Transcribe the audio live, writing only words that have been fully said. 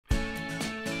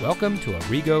Welcome to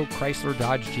Arrigo Chrysler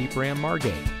Dodge Jeep Ram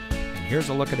Margate. And here's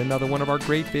a look at another one of our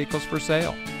great vehicles for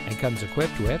sale, and comes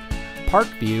equipped with Park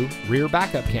View rear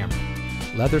backup camera,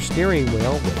 leather steering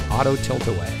wheel with auto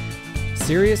tilt-away,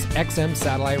 Sirius XM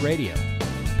satellite radio,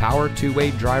 power two-way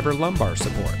driver lumbar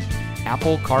support,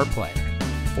 Apple CarPlay,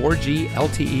 4G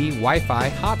LTE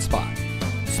Wi-Fi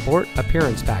hotspot, sport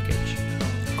appearance package,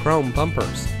 chrome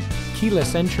bumpers,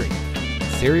 keyless entry,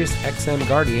 Sirius XM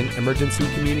Guardian emergency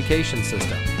communication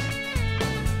system.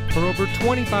 For over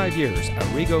 25 years,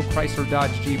 Arrigo Chrysler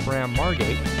Dodge Jeep Ram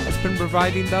Margate has been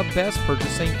providing the best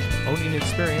purchasing and owning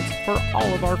experience for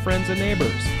all of our friends and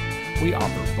neighbors. We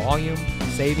offer volume,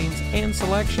 savings, and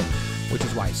selection, which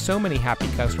is why so many happy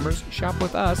customers shop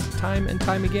with us time and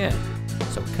time again.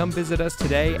 So come visit us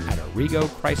today at Arrigo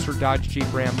Chrysler Dodge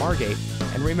Jeep Ram Margate,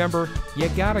 and remember, you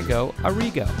gotta go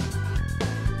Arrigo.